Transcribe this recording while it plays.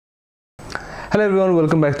Hello everyone,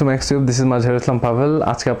 welcome back to Maxtubeee. This is Majharul Pavel.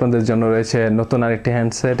 আজকে আপনাদের জন্য রয়েছে নতুন আরেকটি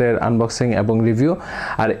হ্যান্ডসেটের আনবক্সিং এবং রিভিউ।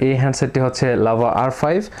 আর এই হ্যান্ডসেটটি হচ্ছে লাভা R5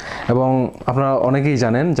 এবং আপনারা অনেকেই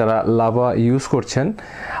জানেন যারা লাভা ইউজ করছেন,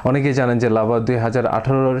 অনেকেই জানেন যে লাভা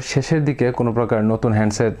 2018 এর শেষের দিকে কোনো প্রকার নতুন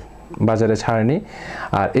হ্যান্ডসেট বাজারে ছাড়েনি।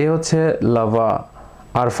 আর এই হচ্ছে লাভা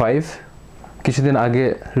R5 কিছুদিন আগে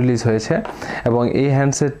রিলিজ হয়েছে এবং এই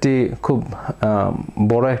হ্যান্ডসেটটি খুব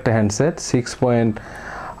বড় একটা handset,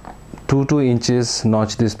 6.22 inches notch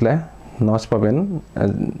display, notch পাবেন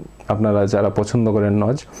আপনারা যারা পছন্দ করেন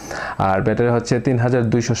নচ। আর ব্যাটারি হচ্ছে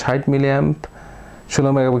 3260 মিলিঅ্যাম্প,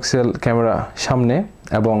 16 মেগাপিক্সেল ক্যামেরা সামনে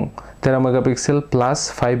এবং 13 মেগাপিক্সেল প্লাস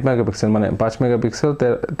 5 মেগাপিক্সেল মানে 5 মেগাপিক্সেল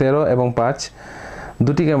 13 এবং 5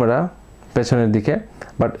 দুটি ক্যামেরা পেছনের দিকে।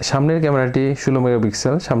 বাট সামনের ক্যামেরাটি 16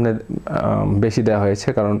 মেগাপিক্সেল, সামনে বেশি দেওয়া হয়েছে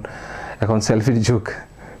কারণ এখন সেলফির যুগ।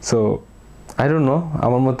 সো আই ডোন্ট নো,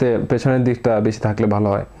 আমার মতে পেছনের দিকটা বেশি থাকলে ভালো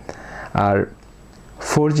হয়। আর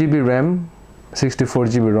 4GB র্যাম,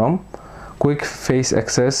 64GB রম, কুইক ফেস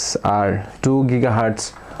অ্যাক্সেস আর 2 GHz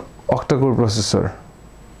Octa-core প্রসেসর।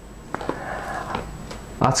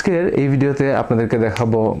 আজকের এই ভিডিওতে আপনাদেরকে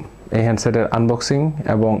দেখাবো এই হ্যান্ডসেটের আনবক্সিং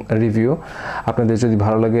এবং রিভিউ। আপনাদের যদি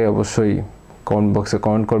ভালো লাগে অবশ্যই কমেন্ট বক্সে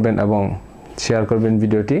কমেন্ট করবেন এবং শেয়ার করবেন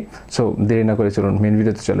ভিডিওটি। সো দেরি না করে চলুন মেন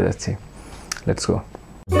ভিডিওতে চলে যাচ্ছি। Let's go.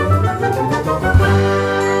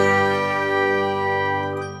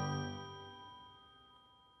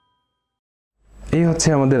 এই হচ্ছে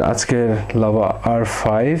আমাদের আজকের লাভা R5।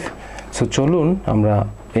 সো চলুন আমরা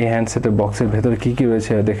এই হ্যান্ডসেটের বক্সের ভেতরে কী কী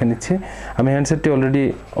রয়েছে দেখে নিচ্ছি। আমি হ্যান্ডসেটটি অলরেডি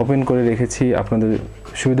ওপেন করে রেখেছি আপনাদের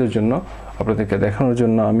সুবিধার জন্য, আপনাদেরকে দেখানোর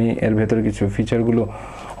জন্য। আমি এর ভেতরে কিছু ফিচারগুলো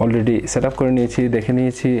অলরেডি সেট আপ করে নিয়েছি, দেখে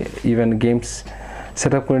নিয়েছি, ইভেন গেমস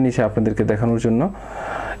সেট আপ করে নিয়েছি আপনাদেরকে দেখানোর জন্য।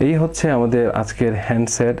 এই হচ্ছে আমাদের আজকের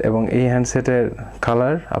হ্যান্ডসেট এবং এই হ্যান্ডসেটের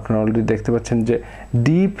কালার আপনারা অলরেডি দেখতে পাচ্ছেন যে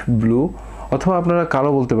ডিপ ব্লু অথবা আপনারা কালো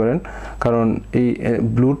বলতে পারেন, কারণ এই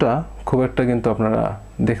ব্লুটা খুব একটা কিন্তু আপনারা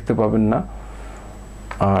দেখতে পাবেন না।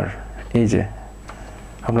 আর এই যে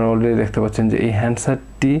আপনারা অলরেডি দেখতে পাচ্ছেন যে এই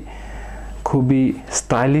হ্যান্ডসেটটি খুবই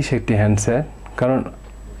স্টাইলিশ একটি হ্যান্ডসেট, কারণ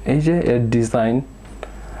এই যে এর ডিজাইন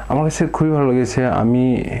আমার কাছে খুবই ভালো লেগেছে। আমি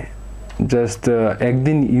জাস্ট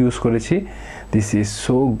একদিন ইউজ করেছি, দিস ইজ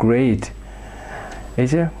সো গ্রেট। এই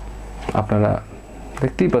যে আপনারা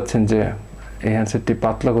দেখতেই পাচ্ছেন যে এই হ্যান্ডসেটটি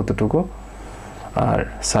পাতলা কতটুকু আর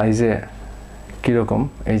সাইজে কীরকম।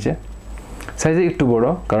 এই যে সাইজে একটু বড়,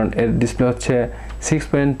 কারণ এর ডিসপ্লে হচ্ছে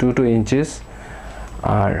 6.22 ইঞ্চিস।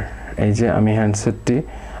 আর এই যে আমি হ্যান্ডসেটটি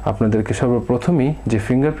আপনাদেরকে সর্বপ্রথমই যে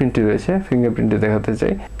ফিঙ্গারপ্রিন্টটি রয়েছে ফিঙ্গারপ্রিন্টটি দেখাতে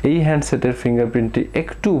চাই। এই হ্যান্ডসেটের ফিঙ্গারপ্রিন্টটি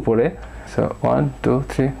একটু উপরে। So 1 2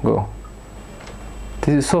 3 go.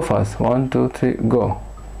 This is so fast, 1 2 3 go.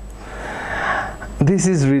 This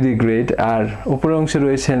is really great. আর উপরের অংশে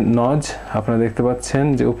রয়েছে নজ, আপনারা দেখতে পাচ্ছেন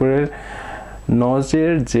যে উপরের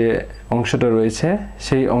নজের যে অংশটা রয়েছে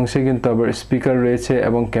সেই অংশে কিন্তু আবার স্পিকার রয়েছে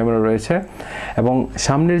এবং ক্যামেরা রয়েছে। এবং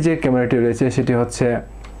সামনের যে ক্যামেরাটি রয়েছে সেটি হচ্ছে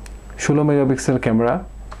 16 মেগাপিক্সেল ক্যামেরা।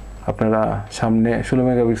 আপনারা সামনে 16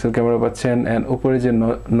 মেগাপিক্সেল ক্যামেরা পাচ্ছেন। অ্যান্ড উপরে যে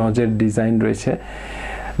নজের ডিজাইন রয়েছে,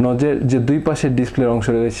 নজের যে দুই পাশে ডিসপ্লের অংশ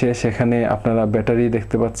রয়েছে সেখানে আপনারা ব্যাটারি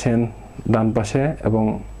দেখতে পাচ্ছেন ডান পাশে এবং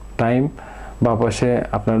টাইম বাঁ পাশে,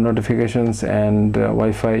 আপনার notifications and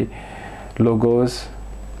wifi logos.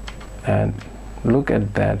 And look at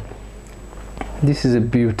that, this is a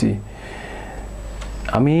beauty.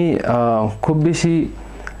 আমি খুব বেশি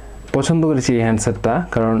পছন্দ করেছি এই হ্যান্ডসেটটা,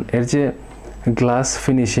 কারণ এর যে গ্লাস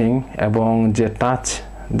ফিনিশিং এবং যে টাচ,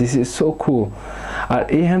 দিস ইজ সো কুল। আর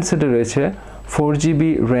এই হ্যান্ডসেটে রয়েছে 4GB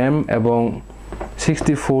র্যাম এবং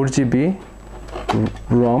 64GB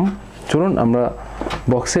রম। চলুন আমরা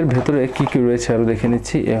বক্সের ভেতরে কী কী রয়েছে আরও দেখে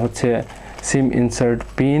নিচ্ছি। এ হচ্ছে সিম ইনসার্ট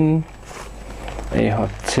পিন, এই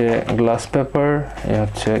হচ্ছে গ্লাস পেপার, এই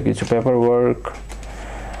হচ্ছে কিছু পেপার ওয়ার্ক,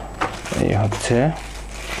 এই হচ্ছে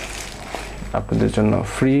আপনাদের জন্য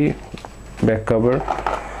ফ্রি ব্যাক কভার।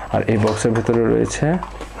 আর এই বক্সের ভিতরে রয়েছে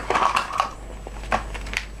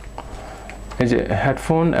এই যে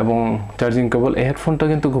হেডফোন এবং চার্জিং কেবল। এই হেডফোনটা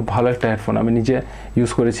কিন্তু খুব ভালো একটা হেডফোন, আমি নিজে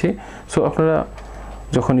ইউজ করেছি। সো আপনারা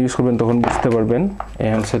যখন ইউজ করবেন তখন বুঝতে পারবেন এই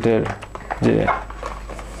হ্যান্ডসেটের যে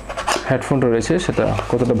হেডফোনটা রয়েছে সেটা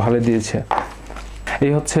কতটা ভালো দিয়েছে।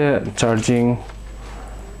 এই হচ্ছে চার্জিং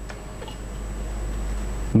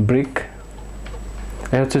ব্রিক,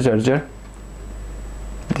 এই হচ্ছে চার্জার,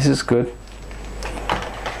 দিস ইজ গুড।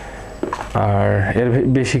 আর এর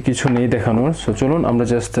বেশি কিছু নেই দেখানোর। সো চলুন আমরা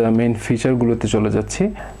জাস্ট মেইন ফিচারগুলোতে চলে যাচ্ছি।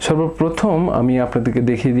 সর্বপ্রথম আমি আপনাদেরকে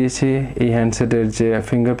দেখিয়ে দিয়েছি এই হ্যান্ডসেটের যে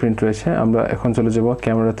ফিঙ্গারপ্রিন্ট রয়েছে। আমরা এখন চলে যাব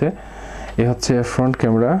ক্যামেরাতে। এই হচ্ছে ফ্রন্ট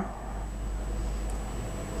ক্যামেরা,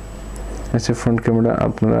 আচ্ছা ফ্রন্ট ক্যামেরা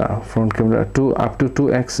আপনারা front camera up to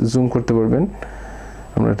 2x zoom করতে পারবেন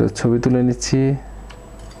আমরা একটা ছবি তুলে নিচ্ছি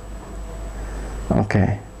ওকে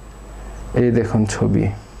এই দেখুন ছবি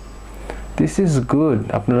দিস ইজ গুড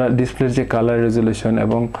আপনারা ডিসপ্লের যে কালার রেজোলিউশন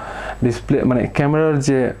এবং ডিসপ্লে মানে ক্যামেরার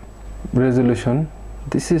যে resolution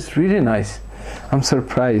this is really nice I am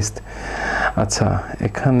surprised আচ্ছা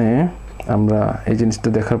এখানে আমরা এই জিনিসটা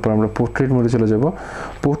দেখার পর আমরা পোর্ট্রেট মোডে চলে যাব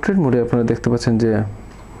পোর্ট্রেট মোডে আপনারা দেখতে পাচ্ছেন যে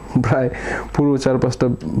প্রায় পুরো চারপাশটা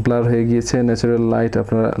ব্লার হয়ে গিয়েছে ন্যাচারাল লাইট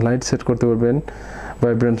আপনারা লাইট সেট করতে পারবেন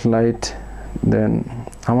ভাইব্রেন্ট লাইট দেন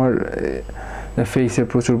আমার ফেসে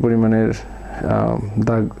প্রচুর পরিমাণের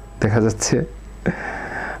দাগ দেখা যাচ্ছে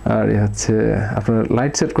আর এই হচ্ছে আপনারা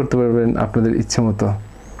লাইট সেট করতে পারবেন আপনাদের ইচ্ছে মতো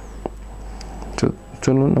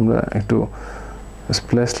চলুন আমরা একটু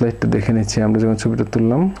স্প্ল্যাশ লাইটটা দেখে নিচ্ছি আমরা যখন ছবিটা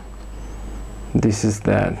তুললাম দিস ইজ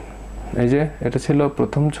দ্যাট এই যে এটা ছিল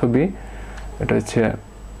প্রথম ছবি এটা হচ্ছে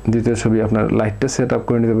দ্বিতীয় ছবি আপনার লাইটটা সেট আপ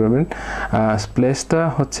করে নিতে পারবেন স্প্ল্যাশটা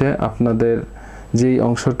হচ্ছে আপনাদের যেই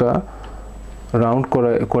অংশটা রাউন্ড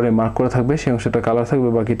করে মার্ক করা থাকবে সেই অংশটা কালার থাকবে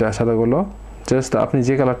বাকিটা সাদা কালো জাস্ট আপনি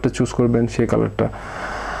যে কালারটা চুজ করবেন সেই কালারটা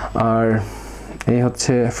আর এই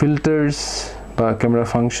হচ্ছে ফিল্টার্স বা ক্যামেরা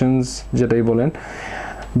ফাংশনস যেটাই বলেন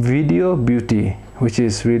video beauty which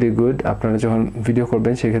is really good আপনারা যখন ভিডিও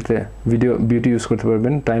করবেন সেক্ষেত্রে ভিডিও বিউটি ইউজ করতে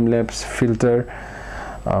পারবেন টাইম ল্যাপস ফিল্টার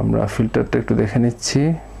আমরা ফিল্টারটা একটু দেখে নিচ্ছি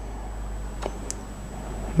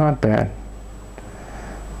নট ব্যাড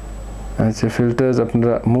আচ্ছা ফিল্টার্স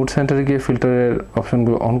আপনারা মুড সেন্টারে গিয়ে ফিল্টারের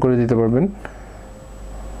অপশনগুলো অন করে দিতে পারবেন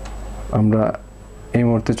আমরা এই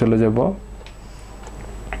মুহূর্তে চলে যাব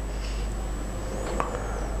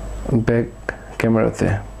ব্যাক ক্যামেরাতে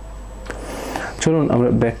চলুন আমরা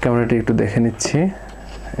ব্যাক ক্যামেরাটি একটু দেখে নিচ্ছি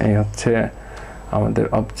এই হচ্ছে আমাদের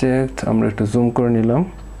অবজেক্ট আমরা একটু জুম করে নিলাম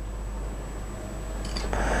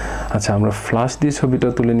আচ্ছা আমরা ফ্ল্যাশ দিয়ে ছবিটা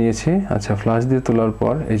তুলে নিয়েছি আচ্ছা ফ্ল্যাশ দিয়ে তোলার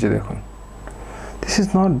পর এই যে দেখুন দিস ইজ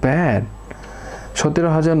নট ব্যাড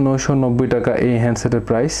 17,990 টাকা এই হ্যান্ডসেটের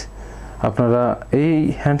প্রাইস আপনারা এই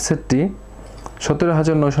হ্যান্ডসেটটি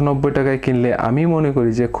 17,990 টাকায় কিনলে আমি মনে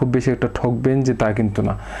করি যে খুব বেশি একটা ঠকবেন যে তা কিন্তু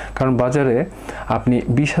না কারণ বাজারে আপনি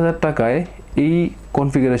 20,000 টাকায় এই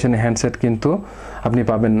কনফিগারেশনের হ্যান্ডসেট কিন্তু আপনি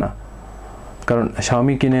পাবেন না কারণ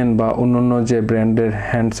Xiaomi কিনেন বা অন্যান্য যে ব্র্যান্ডের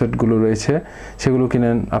হ্যান্ডসেটগুলো রয়েছে সেগুলো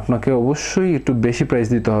কিনেন আপনাকে অবশ্যই একটু বেশি প্রাইস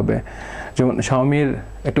দিতে হবে যেমন Xiaomiর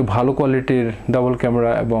একটু ভালো কোয়ালিটির ডাবল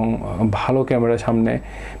ক্যামেরা এবং ভালো ক্যামেরা সামনে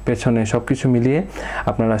পেছনে সব কিছু মিলিয়ে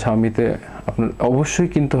আপনারা Xiaomiতে আপনার অবশ্যই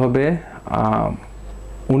কিনতে হবে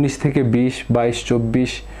 19 থেকে 20 22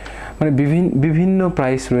 24 মানে বিভিন্ন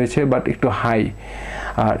প্রাইস রয়েছে বাট একটু হাই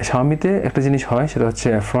আর Xiaomiতে একটা জিনিস হয় সেটা হচ্ছে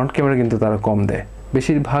ফ্রন্ট ক্যামেরা কিন্তু তারা কম দেয়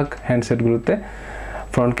বেশিরভাগ হ্যান্ডসেটগুলোতে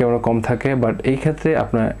ফ্রন্ট ক্যামেরা কম থাকে বাট এই ক্ষেত্রে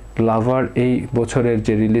আপনার লাভার এই বছরের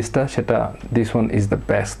যে রিলিজটা সেটা this one is the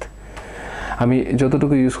best আমি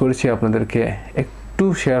যতটুকু ইউজ করেছি আপনাদেরকে একটু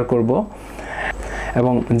শেয়ার করব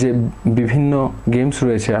এবং যে বিভিন্ন গেমস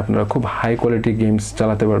রয়েছে আপনারা খুব হাই কোয়ালিটি গেমস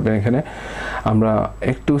চালাতে পারবেন এখানে আমরা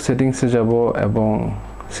একটু সেটিংসে যাব এবং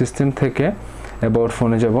সিস্টেম থেকে অ্যাবাউট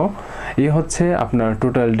ফোনে যাব এই হচ্ছে আপনার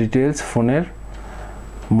টোটাল ডিটেলস ফোনের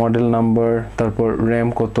মডেল নাম্বার তারপর র্যাম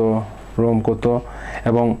কত রোম কত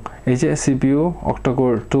এবং এই যে সিপিইউ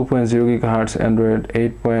Octa-core 2.0 GHz অ্যান্ড্রয়েড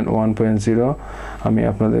 8.1.0 আমি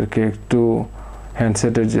আপনাদেরকে একটু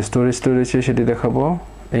হ্যান্ডসেটের যে স্টোরেজটা রয়েছে সেটি দেখাবো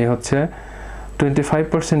এই হচ্ছে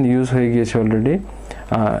 25% ইউজ হয়ে গিয়েছে অলরেডি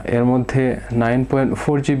এর মধ্যে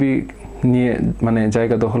 9.4 GB নিয়ে মানে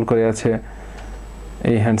জায়গা দখল করে আছে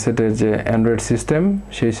এই হ্যান্ডসেটের যে অ্যান্ড্রয়েড সিস্টেম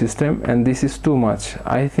সেই system and this is too much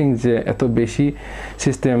I think যে এত বেশি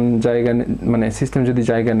সিস্টেম জায়গা মানে সিস্টেম যদি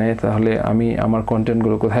জায়গা নেয় তাহলে আমি আমার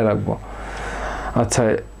কন্টেন্টগুলো কোথায় রাখবো আচ্ছা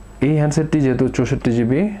এই হ্যান্ডসেটটি যেহেতু 64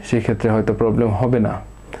 GB সেই ক্ষেত্রে হয়তো প্রবলেম হবে না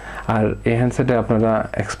আর এই হ্যান্ডসেটে আপনারা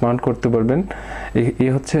এক্সপান্ড করতে পারবেন এই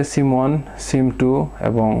হচ্ছে SIM1 SIM2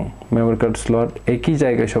 এবং মেমোরি কার্ড স্লট একই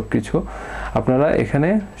জায়গায় সব কিছু আপনারা এখানে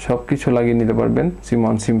সব কিছু লাগিয়ে নিতে পারবেন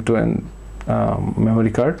SIM1 SIM2 and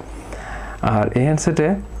memory card আর এই হ্যান্ডসেটে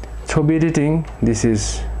ছবি editing this is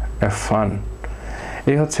a fun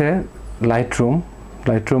এই হচ্ছে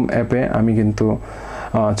লাইটরুম অ্যাপে আমি কিন্তু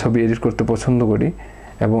ছবি এডিট করতে পছন্দ করি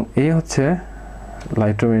এবং এই হচ্ছে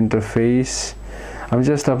লাইটরুম ইন্টারফেস আমি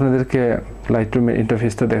জাস্ট আপনাদেরকে লাইটরুমের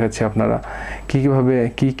ইন্টারফেসটা দেখাচ্ছি আপনারা কীভাবে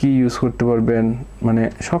কি ইউজ করতে পারবেন মানে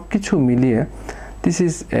সব কিছু মিলিয়ে this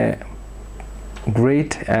is a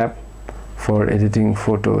great app for editing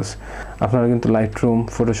photos আপনারা কিন্তু লাইটরুম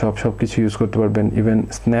ফটোশপ সব কিছু ইউজ করতে পারবেন even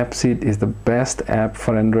Snapseed is the best app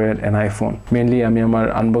for Android and iPhone mainly আমি আমার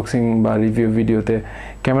আনবক্সিং বা রিভিউ ভিডিওতে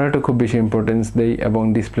ক্যামেরাটা খুব বেশি ইম্পর্টেন্স দেই এবং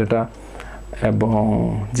ডিসপ্লেটা এবং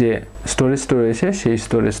যে স্টোরেজটা রয়েছে সেই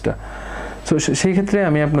স্টোরেজটা সো সেই ক্ষেত্রে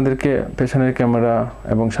আমি আপনাদেরকে পেছনের ক্যামেরা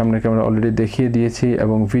এবং সামনের ক্যামেরা অলরেডি দেখিয়ে দিয়েছি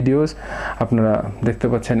এবং ভিডিওস আপনারা দেখতে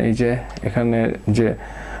পাচ্ছেন এই যে এখানে যে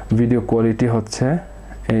ভিডিও কোয়ালিটি হচ্ছে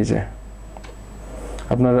এই যে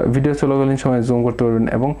আপনারা ভিডিও চলাকালীন সময় জুম করতে পারবেন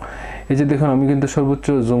এবং এই যে দেখুন আমি কিন্তু সর্বোচ্চ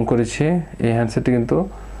জুম করেছি এই হ্যান্ডসেটটি কিন্তু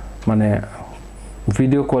মানে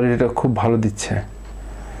ভিডিও কোয়ালিটিটা খুব ভালো দিচ্ছে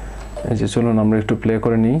এই যে চলুন আমরা একটু প্লে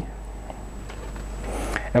করে নিই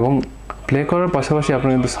এবং প্লে করার পাশাপাশি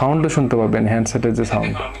আপনারা কিন্তু সাউন্ডও শুনতে পাবেন হ্যান্ডসেটের যে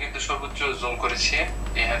সাউন্ড আমি কিন্তু সর্বোচ্চ জুম করেছি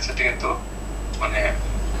এই হ্যান্ডসেটটি কিন্তু মানে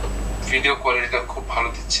ভিডিও কোয়ালিটিটা খুব ভালো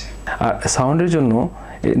দিচ্ছে আর সাউন্ডের জন্য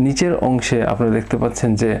নিচের অংশে আপনারা দেখতে পাচ্ছেন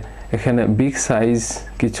যে এখানে বিগ সাইজ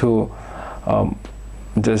কিছু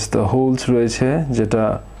জাস্ট হোলস রয়েছে যেটা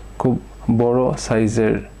খুব বড়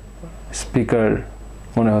সাইজের স্পিকার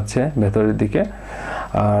মনে হচ্ছে ভেতরের দিকে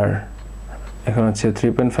আর এখানে হচ্ছে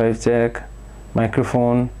 3.5 Jack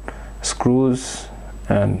microphone স্ক্রুজ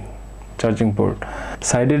and charging port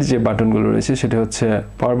সাইডের যে বাটনগুলো রয়েছে সেটা হচ্ছে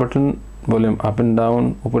power button volume up and down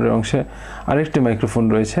উপরের অংশে আরেকটি মাইক্রোফোন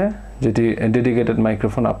রয়েছে যেটি ডেডিকেটেড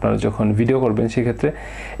মাইক্রোফোন আপনারা যখন ভিডিও করবেন সেক্ষেত্রে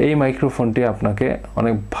এই মাইক্রোফোনটি আপনাকে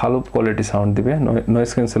অনেক ভালো কোয়ালিটি সাউন্ড দিবে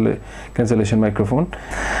নয়েজ ক্যান্সেলেশন মাইক্রোফোন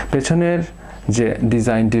পেছনের যে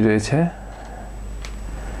ডিজাইনটি রয়েছে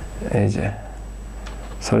এই যে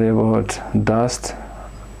সরি অ্যাবাউট ডাস্ট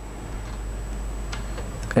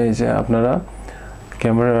এই যে আপনারা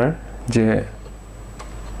ক্যামেরার যে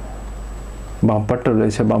বাম্পারটা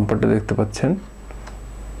রয়েছে বাম্পারটা দেখতে পাচ্ছেন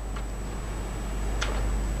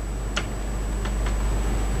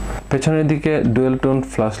পেছনের দিকে ডুয়েল টোন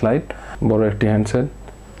ফ্ল্যাশ লাইট বড় একটি হ্যান্ডসেট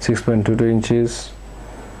 6.22 ইঞ্চিস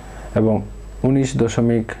এবং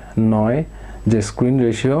 19.9 যে স্ক্রিন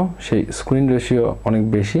রেশিও সেই স্ক্রিন রেশিও অনেক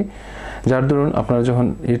বেশি যার দরুন আপনারা যখন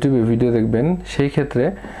ইউটিউবে ভিডিও দেখবেন সেই ক্ষেত্রে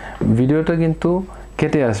ভিডিওটা কিন্তু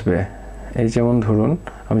কেটে আসবে এই যেমন ধরুন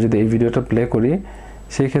আমি যদি এই ভিডিওটা প্লে করি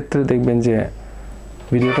সেই ক্ষেত্রে দেখবেন যে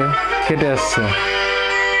ভিডিওটা কেটে আসছে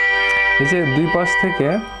এই যে দুই পাশ থেকে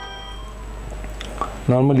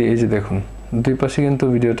নর্মালি এই যে দেখুন দুই পাশে কিন্তু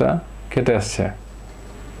ভিডিওটা কেটে আসছে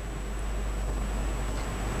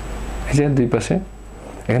এই যে দুই পাশে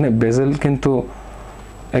এখানে বেজেল কিন্তু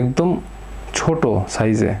একদম ছোট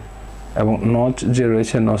সাইজে এবং নচ যে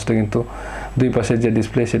রয়েছে নচটা কিন্তু দুই পাশের যে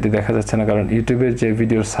ডিসপ্লে সেটি দেখা যাচ্ছে না কারণ ইউটিউবের যে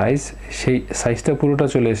ভিডিওর সাইজ সেই সাইজটা পুরোটা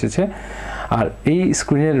চলে এসেছে আর এই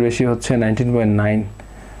স্ক্রিনের রেশিও হচ্ছে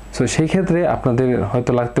 19.9 সো সেই ক্ষেত্রে আপনাদের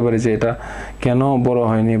হয়তো লাগতে পারে যে এটা কেন বড়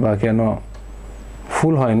হয়নি বা কেন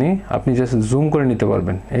ফুল হয়নি আপনি জাস্ট জুম করে নিতে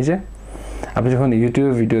পারবেন এই যে আপনি যখন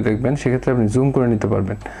ইউটিউবে ভিডিও দেখবেন সেক্ষেত্রে আপনি জুম করে নিতে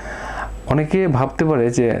পারবেন অনেকে ভাবতে পারে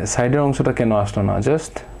যে সাইডের অংশটা কেন আসলো না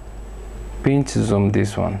just pinch zoom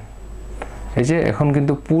this one এই যে এখন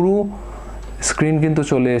কিন্তু পুরো স্ক্রিন কিন্তু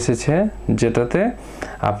চলে এসেছে যেটাতে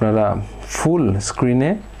আপনারা ফুল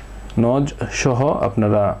স্ক্রিনে নজ সহ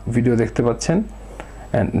আপনারা ভিডিও দেখতে পাচ্ছেন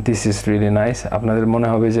and this is really nice আপনাদের মনে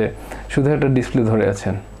হবে যে শুধু একটা ডিসপ্লে ধরে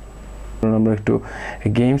আছেন আমরা একটু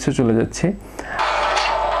গেমসে চলে যাচ্ছি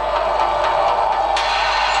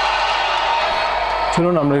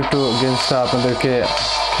চলুন আমরা একটু গেমসটা আপনাদেরকে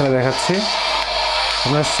খেলে দেখাচ্ছি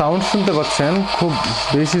আপনারা সাউন্ড শুনতে পাচ্ছেন খুব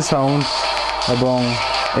বেশি সাউন্ড এবং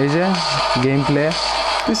এই যে game play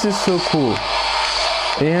this is so কুল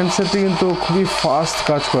এই হ্যান্ডসেটটি কিন্তু খুবই ফাস্ট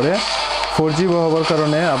কাজ করে 4G হওয়ার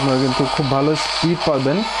কারণে আপনারা কিন্তু খুব ভালো স্পিড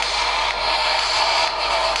পাবেন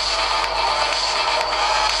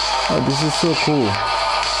this is so cool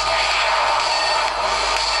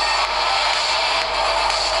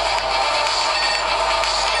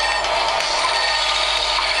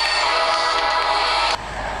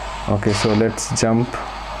okay so let's jump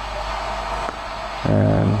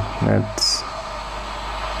and let's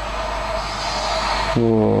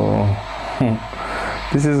whoa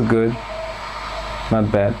this is good not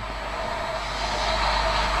bad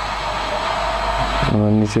আমরা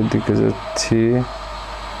নিচের দিকে যাচ্ছি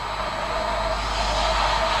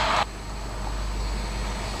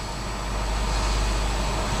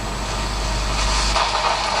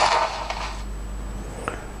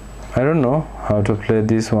I don't know how to play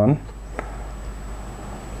this one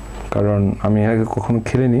কারণ আমি আগে কখনো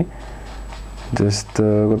খেলিনি জাস্ট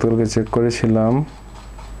গতকালকে চেক করেছিলাম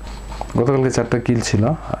গতকালকে 4টা কিল ছিল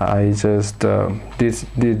I just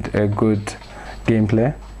did a good gameplay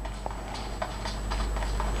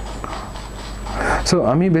so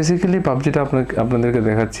আমি বেসিক্যালি পাবজিটা আপনাদেরকে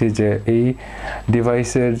দেখাচ্ছি যে এই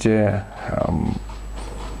ডিভাইসের যে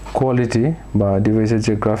কোয়ালিটি বা ডিভাইসের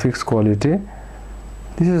যে graphics quality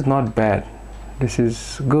this is not bad this is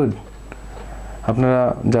good আপনারা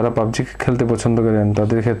যারা পাবজি খেলতে পছন্দ করেন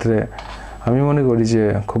তাদের ক্ষেত্রে আমি মনে করি যে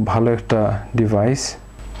খুব ভালো একটা ডিভাইস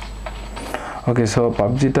ওকে, সো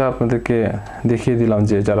পাবজিটা আপনাদেরকে দেখিয়ে দিলাম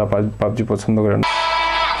যে যারা পাবজি পছন্দ করেন।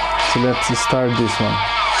 So let's start this one.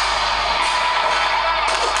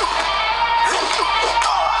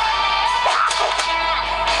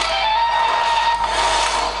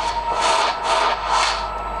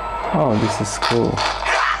 Oh, this is cool.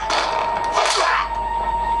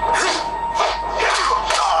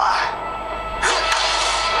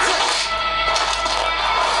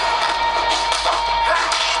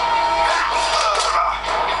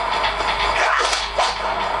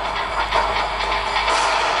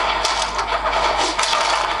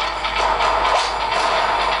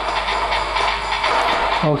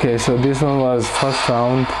 Okay, so this one was first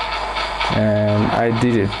round and I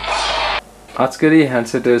did it. আজকের এই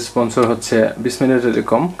হ্যান্ডসেটের স্পন্সর হচ্ছে বিসমিল্লাহ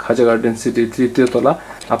টেলিকম, খাজা গার্ডেন সিটি 3য় তলা।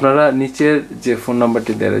 আপনারা নিচের যে ফোন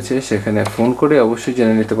নাম্বারটি দেওয়া রয়েছে সেখানে ফোন করে অবশ্যই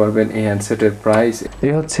জেনে নিতে পারবেন এই হ্যান্ডসেটের প্রাইস।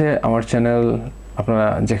 এই হচ্ছে আমার চ্যানেল, আপনারা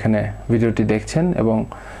যেখানে ভিডিওটি দেখছেন, এবং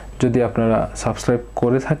যদি আপনারা সাবস্ক্রাইব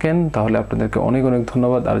করে থাকেন তাহলে আপনাদেরকে অনেক অনেক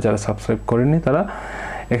ধন্যবাদ। আর যারা সাবস্ক্রাইব করেননি তারা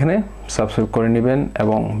এখানে সাবস্ক্রাইব করে নেবেন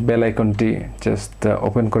এবং বেল আইকনটি জাস্ট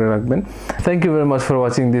ওপেন করে রাখবেন। Thank you very much for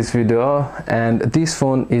watching this video and this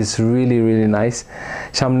phone is really nice.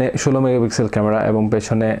 সামনে 16 মেগাপিক্সেল ক্যামেরা এবং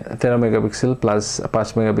পেছনে 13 megapixel plus 5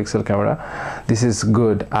 megapixel camera. This is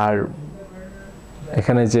good. আর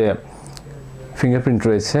এখানে যে ফিঙ্গারপ্রিন্ট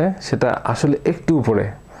রয়েছে সেটা আসলে একটু উপরে।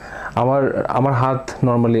 আমার হাত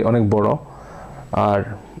নর্মালি অনেক বড়, আর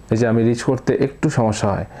এই যে আমি রিচ করতে একটু সমস্যা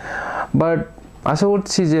হয়, বাট আশা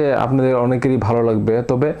করছি যে আপনাদের অনেকেরই ভালো লাগবে।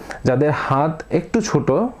 তবে যাদের হাত একটু ছোট,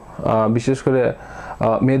 বিশেষ করে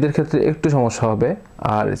মেয়েদের ক্ষেত্রে একটু সমস্যা হবে,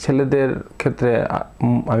 আর ছেলেদের ক্ষেত্রে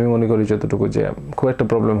আমি মনে করি যতটুকু যে খুব একটা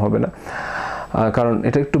প্রবলেম হবে না, কারণ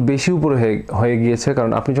এটা একটু বেশি উপরে হয়ে গিয়েছে।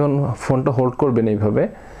 কারণ আপনি যখন ফোনটা হোল্ড করবেন এইভাবে,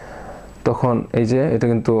 তখন এই যে এটা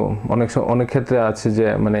কিন্তু অনেক ক্ষেত্রে আছে যে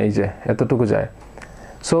মানে এই যে এতটুকু যায়।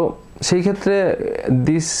 সো সেই ক্ষেত্রে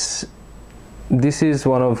this is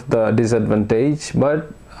one of the disadvantage, but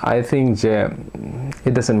I think যে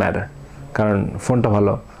it doesn't matter, কারণ ফোনটা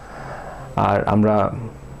ভালো আর আমরা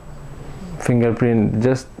ফিঙ্গারপ্রিন্ট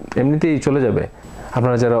জাস্ট এমনিতেই চলে যাবে।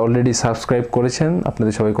 আপনারা যারা অলরেডি সাবস্ক্রাইব করেছেন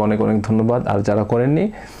আপনাদের সবাইকে অনেক অনেক ধন্যবাদ, আর যারা করেননি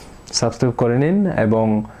সাবস্ক্রাইব করে নিন এবং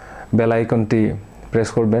বেল আইকনটি প্রেস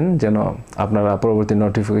করবেন যেন আপনারা পরবর্তী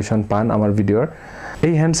নোটিফিকেশন পান আমার ভিডিওর।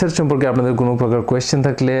 এই হ্যান্ডসেট সম্পর্কে আপনাদের কোনো প্রকার কোয়েশ্চেন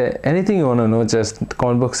থাকলে anything you want to know, just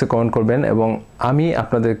comment বক্সে কমেন্ট করবেন এবং আমি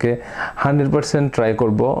আপনাদেরকে 100% ট্রাই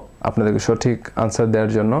করব আপনাদেরকে সঠিক আনসার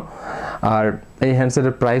দেওয়ার জন্য। আর এই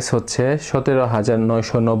হ্যান্ডসেটের প্রাইস হচ্ছে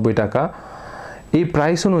 17,990 টাকা। এই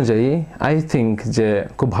প্রাইস অনুযায়ী আই থিঙ্ক যে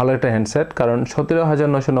খুব ভালো একটা হ্যান্ডসেট, কারণ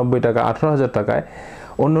 17,990 টাকা 18,000 টাকায়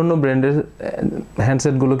অন্য ব্র্যান্ডের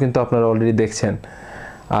হ্যান্ডসেটগুলো কিন্তু আপনারা অলরেডি দেখছেন।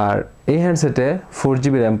 আর এই হ্যান্ডসেটে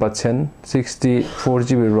 4GB র্যাম পাচ্ছেন,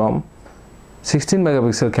 64GB রম, 16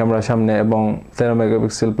 মেগাপিক্সেল ক্যামেরা সামনে এবং 13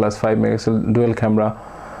 megapixel plus 5 megapixel dual camera,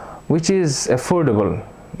 which is affordable.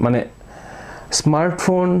 মানে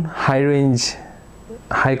smartphone, high range,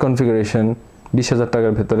 high configuration, 20,000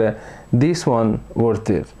 টাকার ভেতরে দিস ওয়ান ওয়ার্থ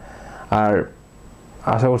ইট। আর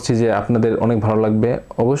আশা করছি যে আপনাদের অনেক ভালো লাগবে।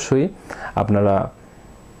 অবশ্যই আপনারা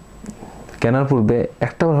কেনার পূর্বে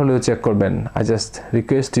একটাবার হলেও চেক করবেন। I just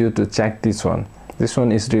request you two check this one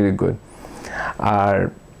is really good. আর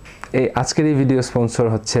এই আজকের এই ভিডিও স্পন্সর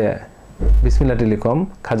হচ্ছে বিসমিল্লাহ টেলিকম,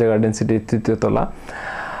 খাজা গার্ডেন সিটির 3য় তলা।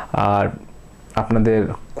 আর আপনাদের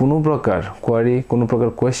কোনো প্রকার কোয়ারি, কোনো প্রকার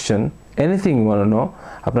কোয়েশ্চেন, এনিথিং বানানো,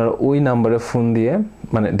 আপনারা ওই নাম্বারে ফোন দিয়ে,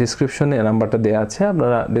 মানে ডিসক্রিপশনে নাম্বারটা দেওয়া আছে,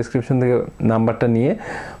 আপনারা ডিসক্রিপশন থেকে নাম্বারটা নিয়ে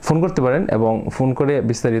ফোন করতে পারেন এবং ফোন করে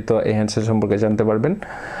বিস্তারিত এই হ্যান্ডসেট সম্পর্কে জানতে পারবেন।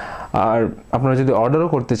 আর আপনারা যদি অর্ডারও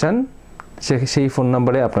করতে চান সেই ফোন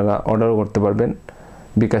নাম্বারে আপনারা অর্ডারও করতে পারবেন।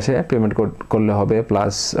 বিকাশে পেমেন্ট করলে হবে,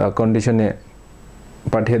 প্লাস কন্ডিশনে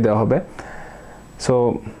পাঠিয়ে দেওয়া হবে। সো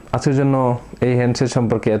আজকের জন্য এই হ্যান্ডসেট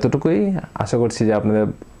সম্পর্কে এতটুকুই। আশা করছি যে আপনাদের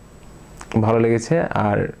ভালো লেগেছে।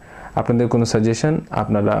 আর আপনাদের কোনো সাজেশন,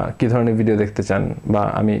 আপনারা কী ধরনের ভিডিও দেখতে চান বা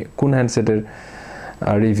আমি কোন হ্যান্ডসেটের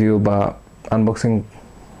রিভিউ বা আনবক্সিং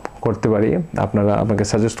করতে পারি, আপনারা আমাকে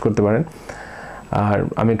সাজেস্ট করতে পারেন। আর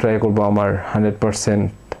আমি ট্রাই করব আমার 100%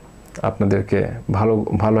 আপনাদেরকে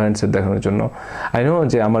ভালো হ্যান্ডসেট দেখানোর জন্য। আই নো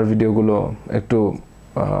যে আমার ভিডিওগুলো একটু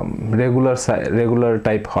রেগুলার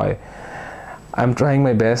টাইপ হয়। I am trying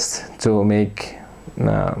my best to make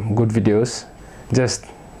good videos. Just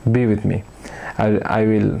be with me. I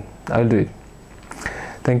will do it.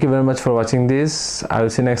 Thank you very much for watching this. I will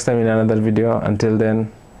see you next time in another video. Until then,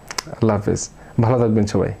 Allah Hafiz. ভালো থাকবেন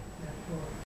সবাই।